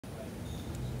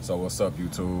So what's up,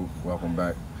 YouTube? Welcome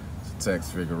back to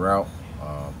Text Figure Out.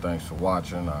 Thanks for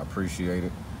watching. I appreciate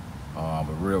it.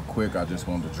 But real quick, I just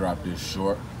wanted to drop this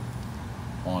short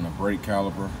on a brake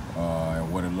caliper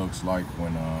and what it looks like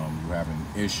when you're having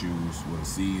issues with a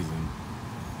season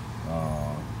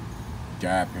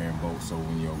guide pan bolt. So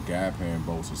when your guide pan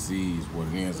bolts are seized, what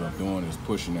it ends up doing is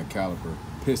pushing that caliper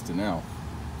piston out.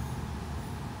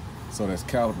 So that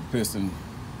caliper piston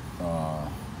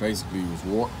basically was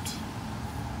warped.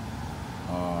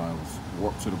 It was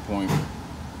warped to the point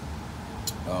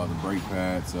the brake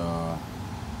pads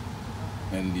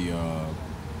and the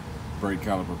brake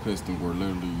caliper piston were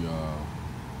literally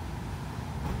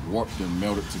warped and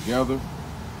melted together.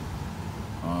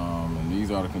 And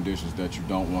these are the conditions that you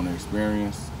don't want to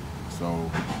experience.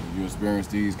 So if you experience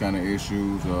these kind of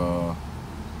issues,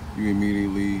 you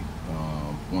immediately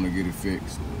want to get it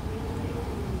fixed.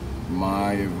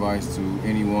 My advice to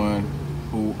anyone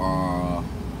who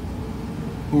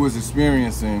is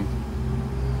experiencing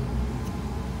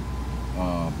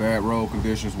bad road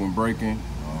conditions when braking,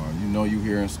 you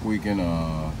hearing squeaking,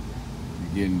 you're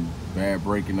getting bad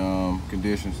braking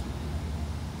conditions.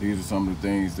 These are some of the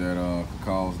things that could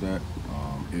cause that.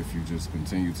 If you just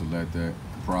continue to let that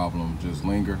problem just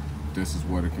linger, this is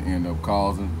what it can end up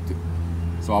causing.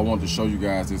 So I wanted to show you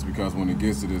guys this because when it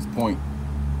gets to this point,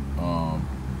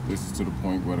 this is to the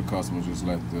point where the customer just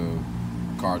let the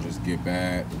car just get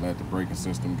bad, let the braking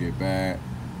system get bad.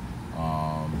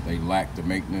 They lack the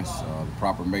maintenance, the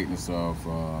proper maintenance of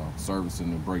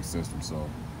servicing the brake system. So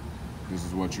this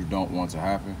is what you don't want to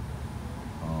happen.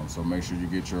 So make sure you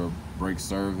get your brakes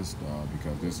serviced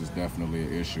because this is definitely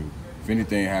an issue. If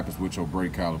anything happens with your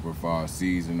brake caliper, far as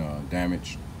season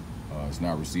damage, it's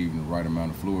not receiving the right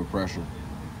amount of fluid pressure,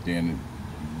 then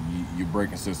your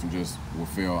braking system just will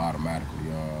fail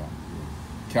automatically.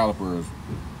 Caliper is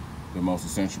the most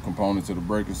essential component to the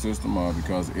braking system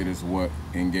because it is what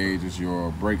engages your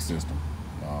brake system.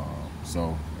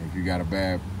 So if you got a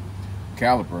bad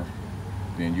caliper,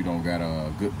 then you don't got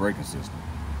a good braking system.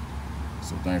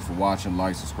 So thanks for watching.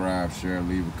 Like, subscribe, share,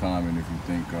 leave a comment if you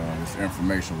think this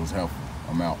information was helpful.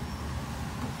 I'm out.